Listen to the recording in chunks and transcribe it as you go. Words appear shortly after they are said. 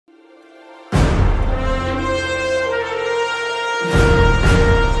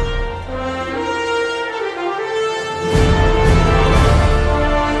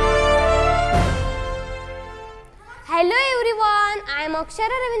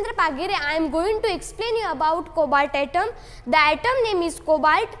Akshara Pagire. I am going to explain you about cobalt atom. The atom name is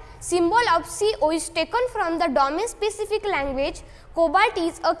cobalt. Symbol of CO is taken from the domain specific language. Cobalt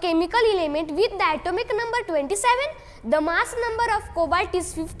is a chemical element with the atomic number 27. The mass number of cobalt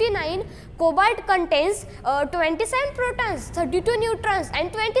is 59. Cobalt contains 27 protons, 32 neutrons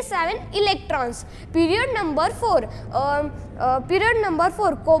and 27 electrons. Period number 4.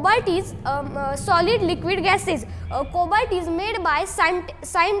 Cobalt is solid liquid gases. Cobalt is made by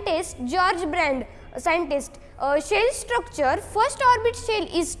scientist George Brand. Shell structure: first orbit shell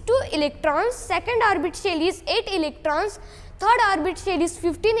is 2 electrons, second orbit shell is 8 electrons, third orbit shell is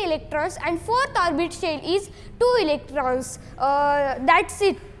 15 electrons and fourth orbit shell is 2 electrons. That's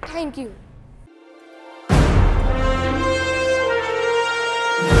it. Thank you.